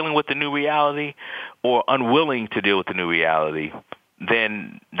dealing with the new reality or unwilling to deal with the new reality,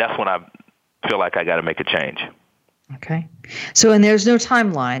 then that's when I feel like I got to make a change. Okay. So, and there's no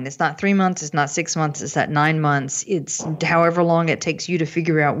timeline. It's not 3 months. It's not 6 months. It's that 9 months. It's however long it takes you to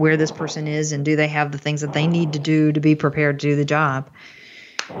figure out where this person is and do they have the things that they need to do to be prepared to do the job.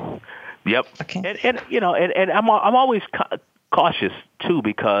 Yep. Okay. And I'm always cautious too,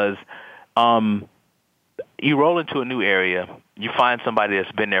 because you roll into a new area, you find somebody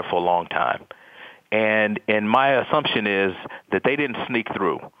that's been there for a long time, and my assumption is that they didn't sneak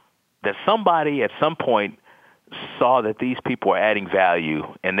through, that somebody at some point saw that these people are adding value,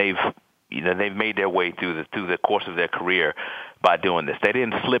 and they've made their way through the course of their career by doing this. They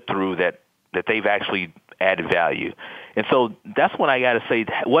didn't slip through, that they've actually added value. And so that's when I got to say,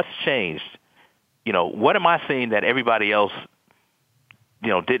 what's changed? What am I seeing that everybody else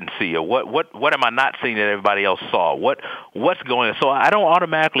didn't see, or what am I not seeing that everybody else saw? What's going on? So I don't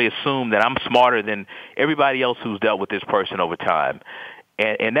automatically assume that I'm smarter than everybody else who's dealt with this person over time.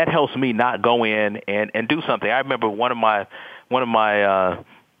 And that helps me not go in and do something. I remember one of my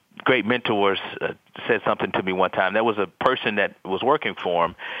great mentors said something to me one time. There was a person that was working for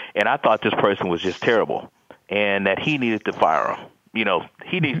him, and I thought this person was just terrible, and that he needed to fire him.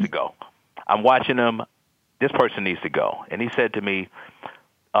 He needs to go. I'm watching him. This person needs to go. And he said to me,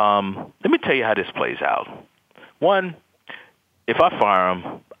 let me tell you how this plays out. One, if I fire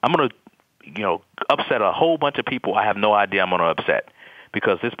him, I'm going to upset a whole bunch of people I have no idea I'm going to upset,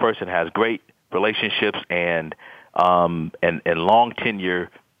 because this person has great relationships and long tenure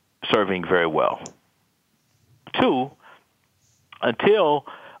serving very well. Two, until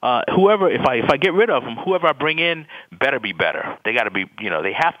if I get rid of them, whoever I bring in better be better. They got to be,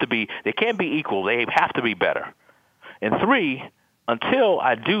 they have to be, they can't be equal. They have to be better. And three, until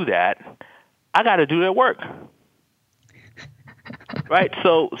I do that, I got to do their work. Right?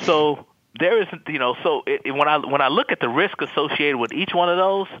 So there isn't, when I look at the risk associated with each one of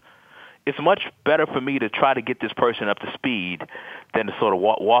those, it's much better for me to try to get this person up to speed than to sort of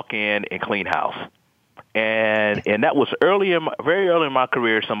walk in and clean house. And that was very early in my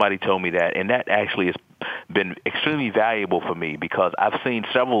career, somebody told me that, and that actually has been extremely valuable for me, because I've seen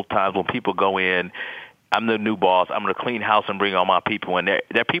several times when people go in, I'm the new boss, I'm going to clean house and bring all my people in.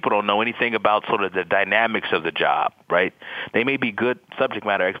 Their people don't know anything about sort of the dynamics of the job, right? They may be good subject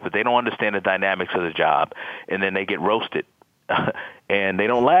matter experts, they don't understand the dynamics of the job, and then they get roasted, and they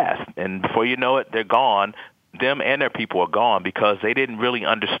don't last. And before you know it, they're gone. Them and their people are gone because they didn't really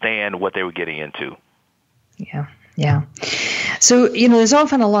understand what they were getting into. Yeah. So, there's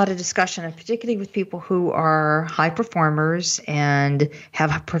often a lot of discussion, particularly with people who are high performers and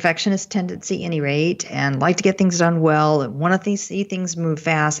have a perfectionist tendency at any rate, and like to get things done well and want to see things move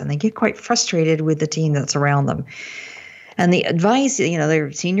fast, and they get quite frustrated with the team that's around them. And the advice,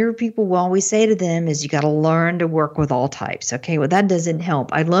 their senior people will always say to them is, you got to learn to work with all types. Okay, well, that doesn't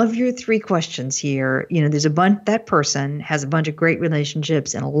help. I love your 3 questions here. There's that person has a bunch of great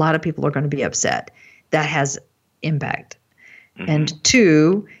relationships, and a lot of people are going to be upset. That has impact. Mm-hmm. And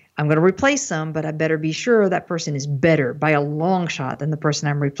 2, I'm going to replace them, but I better be sure that person is better by a long shot than the person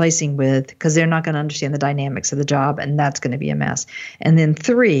I'm replacing with, because they're not going to understand the dynamics of the job, and that's going to be a mess. And then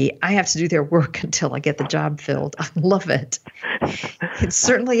 3, I have to do their work until I get the job filled. I love it. It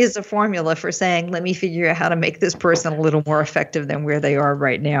certainly is a formula for saying, let me figure out how to make this person a little more effective than where they are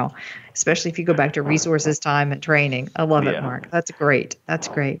right now, especially if you go back to resources, time, and training. I love it, Mark. That's great. That's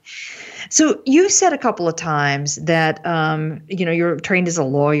great. So you said a couple of times that, you're trained as a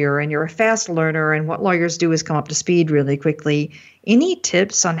lawyer and you're a fast learner, and what lawyers do is come up to speed really quickly. Any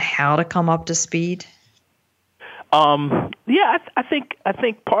tips on how to come up to speed? I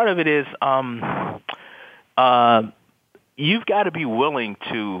think part of it is you've got to be willing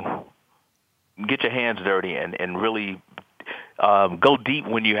to get your hands dirty and really go deep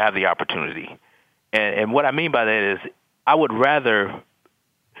when you have the opportunity. And what I mean by that is I would rather.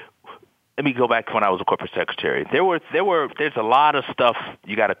 Let me go back to when I was a corporate secretary. There's a lot of stuff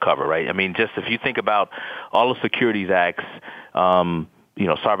you got to cover, right? I mean, just if you think about all the securities acts,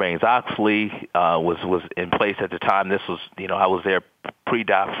 Sarbanes-Oxley was in place at the time. This was, I was there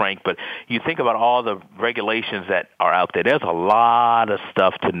pre-Dodd-Frank, but you think about all the regulations that are out there. There's a lot of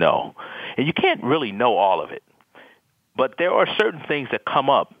stuff to know, and you can't really know all of it. But there are certain things that come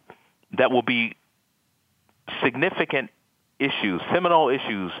up that will be significant issues, seminal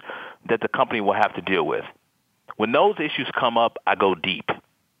issues that the company will have to deal with. When those issues come up, I go deep.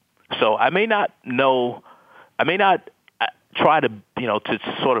 So I may not try to, to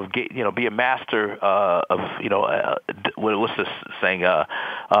sort of get, be a master what's this saying?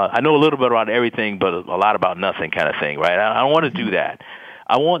 I know a little bit about everything, but a lot about nothing kind of thing, right? I don't want to do that.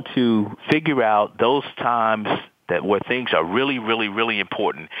 I want to figure out those times where things are really, really, really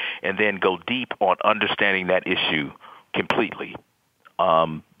important, and then go deep on understanding that issue completely.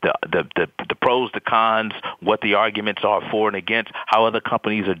 The pros, the cons, what the arguments are for and against, how other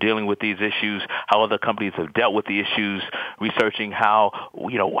companies are dealing with these issues, how other companies have dealt with the issues, researching how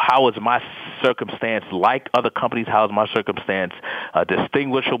is my circumstance like other companies, how is my circumstance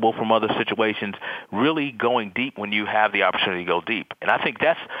distinguishable from other situations, really going deep when you have the opportunity to go deep. And I think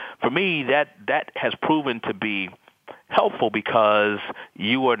for me, that has proven to be helpful, because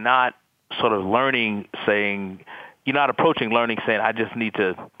you are not sort of you're not approaching learning saying,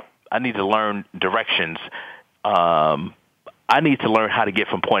 I need to learn directions. I need to learn how to get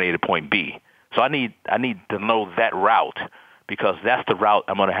from point A to point B. So I need to know that route, because that's the route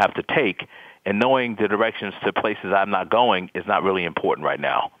I'm going to have to take. And knowing the directions to places I'm not going is not really important right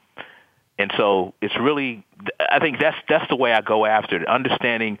now. And so it's really, I think that's the way I go after it,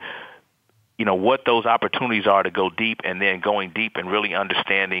 understanding, what those opportunities are to go deep, and then going deep and really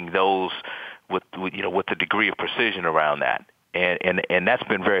understanding those with the degree of precision around that. And that's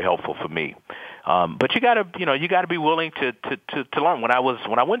been very helpful for me. But you gotta be willing to learn. When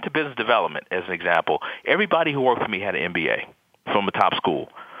I went to business development, as an example, everybody who worked for me had an MBA from a top school.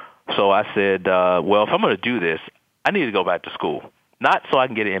 So I said, well, if I'm going to do this, I need to go back to school. Not so I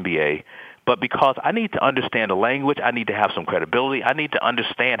can get an MBA, but because I need to understand the language, I need to have some credibility, I need to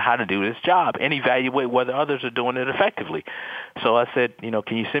understand how to do this job and evaluate whether others are doing it effectively. So I said,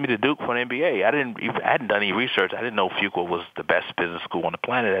 can you send me to Duke for an MBA? I hadn't done any research. I didn't know Fuqua was the best business school on the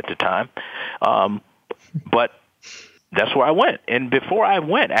planet at the time. But that's where I went. And before I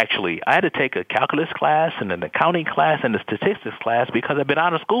went, actually, I had to take a calculus class and an accounting class and a statistics class, because I've been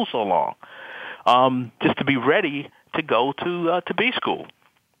out of school so long, just to be ready to go to B school.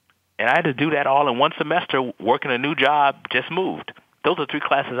 And I had to do that all in one semester, working a new job, just moved. Those are 3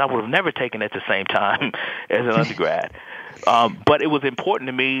 classes I would have never taken at the same time as an undergrad. But it was important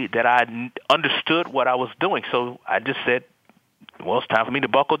to me that I understood what I was doing. So I just said, well, it's time for me to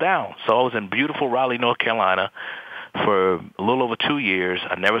buckle down. So I was in beautiful Raleigh, North Carolina for a little over 2 years.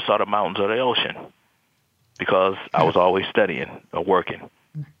 I never saw the mountains or the ocean, because I was always studying or working.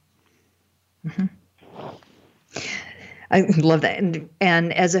 Mm-hmm. I love that.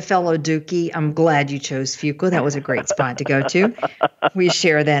 And as a fellow Dookie, I'm glad you chose Fuqua. That was a great spot to go to. We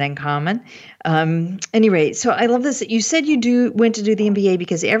share that in common. Anyway, so I love this. You said you went to do the MBA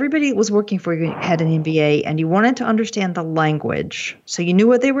because everybody that was working for you had an MBA, and you wanted to understand the language. So you knew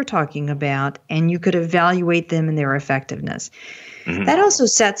what they were talking about, and you could evaluate them and their effectiveness. Mm-hmm. That also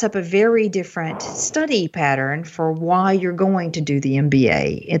sets up a very different study pattern for why you're going to do the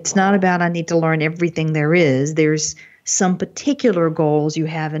MBA. It's not about, I need to learn everything there is. There's some particular goals you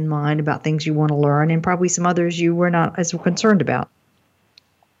have in mind about things you want to learn, and probably some others you were not as concerned about.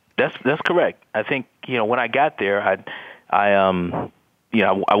 That's correct. I think, when I got there, I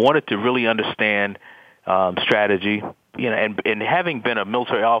wanted to really understand strategy, and having been a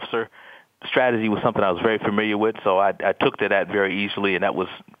military officer, strategy was something I was very familiar with, so I took to that very easily, and that was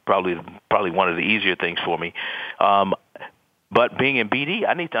probably one of the easier things for me. But being in BD,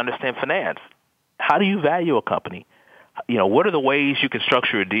 I need to understand finance. How do you value a company? What are the ways you can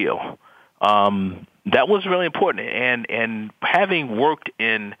structure a deal? That was really important. And having worked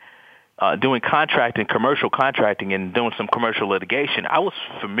in doing contracting, commercial contracting, and doing some commercial litigation, I was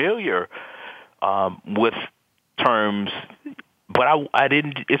familiar with terms, but I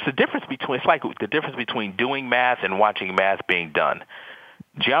didn't. It's the difference between. It's like the difference between doing math and watching math being done.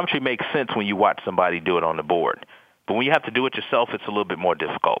 Geometry makes sense when you watch somebody do it on the board, but when you have to do it yourself, it's a little bit more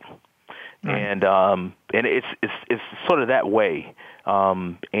difficult. Right. And it's sort of that way.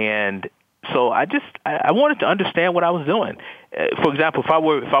 And so I wanted to understand what I was doing. For example, if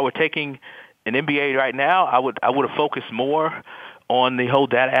I were taking an MBA right now, I would have focused more on the whole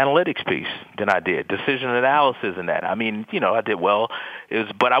data analytics piece than I did, decision analysis and that. I mean, I did well,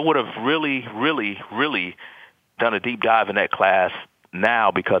 but I would have really, really, really done a deep dive in that class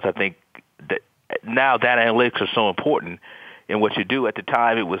now, because I think that now data analytics are so important in what you do. At the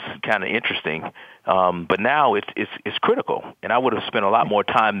time, it was kind of interesting, but now it's critical, and I would have spent a lot more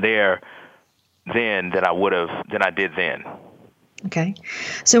time there then than I did then. Okay.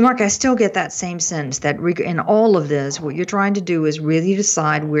 So, Mark, I still get that same sense that in all of this, what you're trying to do is really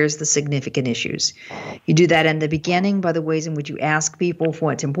decide where's the significant issues. You do that in the beginning by the ways in which you ask people for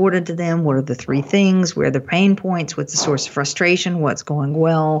what's important to them, what are the three things, where are the pain points, what's the source of frustration, what's going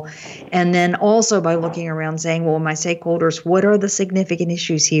well. And then also by looking around saying, well, my stakeholders, what are the significant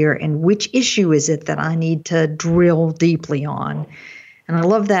issues here, and which issue is it that I need to drill deeply on? And I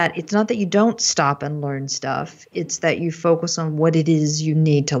love that. It's not that you don't stop and learn stuff. It's that you focus on what it is you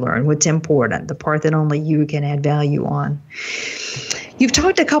need to learn, what's important, the part that only you can add value on. You've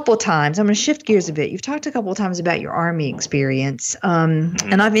talked a couple of times, I'm going to shift gears a bit. You've talked a couple of times about your Army experience.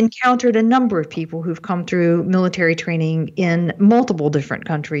 And I've encountered a number of people who've come through military training in multiple different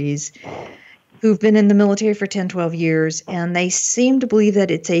countries, who've been in the military for 10, 12 years, and they seem to believe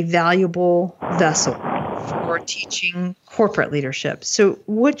that it's a valuable vessel for teaching corporate leadership. So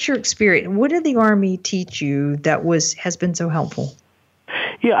what's your experience? What did the Army teach you that has been so helpful?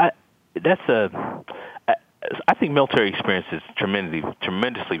 Yeah, I think military experience is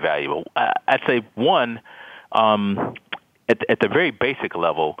tremendously valuable. I'd say one, at the very basic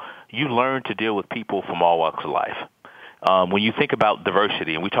level, you learn to deal with people from all walks of life. When you think about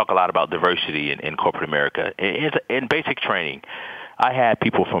diversity, and we talk a lot about diversity in corporate America, in basic training, I had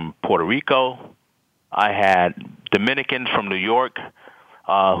people from Puerto Rico. I had Dominicans from New York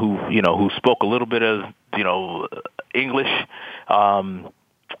who spoke a little bit of English. I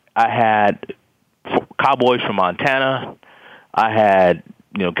had cowboys from Montana. I had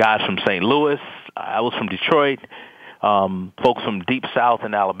guys from St. Louis. I was from Detroit. Folks from deep south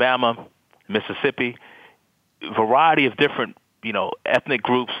in Alabama, Mississippi. Variety of different ethnic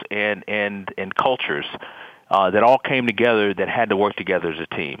groups and cultures that all came together, that had to work together as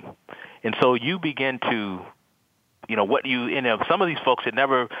a team. And so you begin to, some of these folks had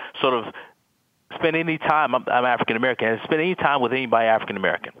never sort of spent any time, I'm African American, and spent any time with anybody African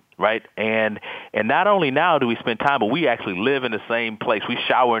American, right? And not only now do we spend time, but we actually live in the same place. We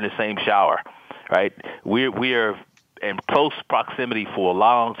shower in the same shower, right? We are in close proximity for a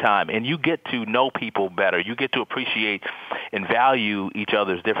long time, and you get to know people better. You get to appreciate and value each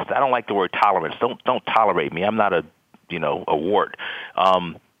other's differences. I don't like the word tolerance. Don't tolerate me. I'm not a wart.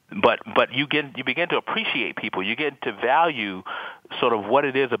 But you begin to appreciate people. You get to value sort of what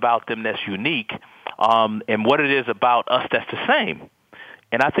it is about them that's unique, and what it is about us that's the same.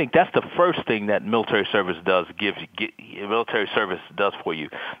 And I think that's the first thing that military service does military service does for you.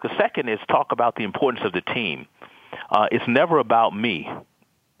 The second is talk about the importance of the team. It's never about me,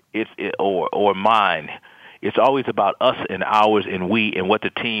 or mine. It's always about us and ours and we and what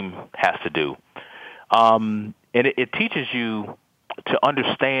the team has to do. And it teaches you to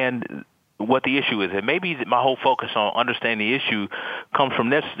understand what the issue is. And maybe my whole focus on understanding the issue comes from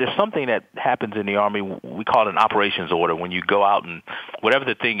this. There's something that happens in the Army. We call it an operations order. When you go out and whatever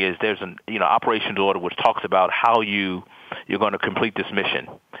the thing is, there's an operations order which talks about how you're going to complete this mission.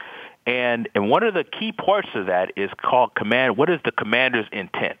 And one of the key parts of that is called command. What is the commander's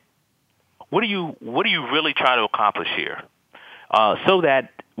intent? What are you really trying to accomplish here? So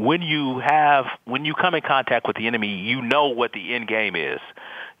that when you come in contact with the enemy, you know what the end game is.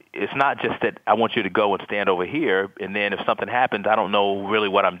 It's not just that I want you to go and stand over here, and then if something happens, I don't know really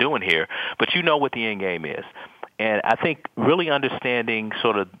what I'm doing here, but you know what the end game is. And I think really understanding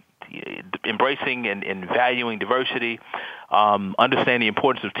sort of embracing and valuing diversity, understanding the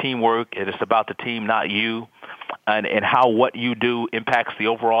importance of teamwork, and it's about the team, not you, and how what you do impacts the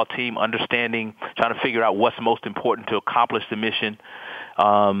overall team, trying to figure out what's most important to accomplish the mission,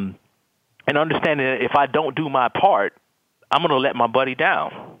 and understanding that if I don't do my part, I'm going to let my buddy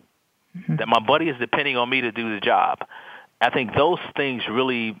down, that my buddy is depending on me to do the job. I think those things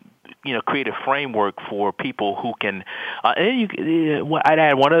really create a framework for people who can. And I'd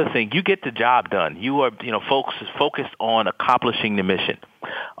add one other thing: you get the job done. You are, focused on accomplishing the mission,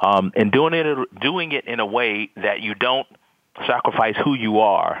 and doing it in a way that you don't sacrifice who you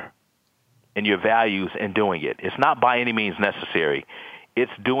are and your values in doing it. It's not by any means necessary.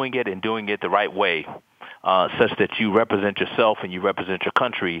 It's doing it and doing it the right way, such that you represent yourself and you represent your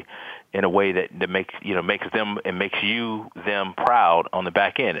country in a way that makes them and makes them proud on the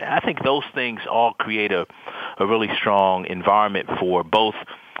back end. And I think those things all create a really strong environment for both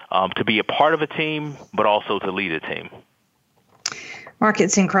to be a part of a team, but also to lead a team. Mark,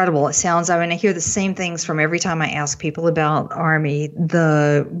 it's incredible. It sounds, I hear the same things from every time I ask people about Army,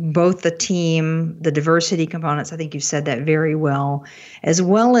 both the team, the diversity components, I think you said that very well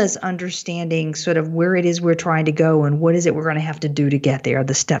as understanding sort of where it is we're trying to go and what is it we're going to have to do to get there,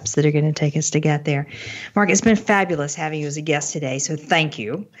 the steps that are going to take us to get there. Mark, it's been fabulous having you as a guest today, so thank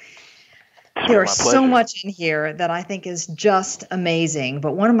you. There's so much in here that I think is just amazing.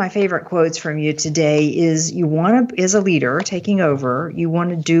 But one of my favorite quotes from you today is as a leader taking over, you want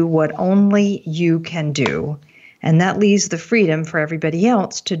to do what only you can do. And that leaves the freedom for everybody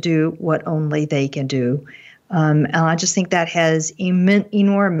else to do what only they can do. And I just think that has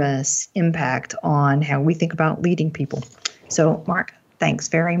enormous impact on how we think about leading people. So, Mark, thanks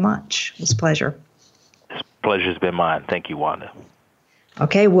very much. It was a pleasure. This pleasure's been mine. Thank you, Wanda.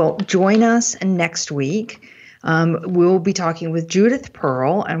 Okay, well, join us next week. We'll be talking with Judith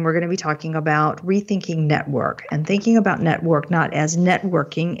Pearl, and we're going to be talking about rethinking network and thinking about network not as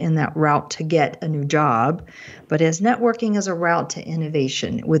networking in that route to get a new job, but as networking as a route to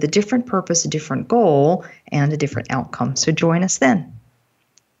innovation with a different purpose, a different goal, and a different outcome. So join us then.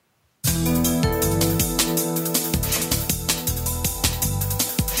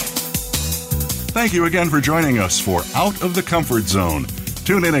 Thank you again for joining us for Out of the Comfort Zone.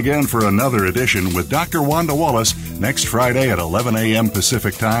 Tune in again for another edition with Dr. Wanda Wallace next Friday at 11 a.m.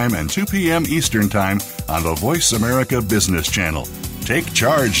 Pacific Time and 2 p.m. Eastern Time on the Voice America Business Channel. Take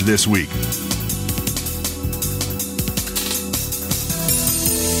charge this week.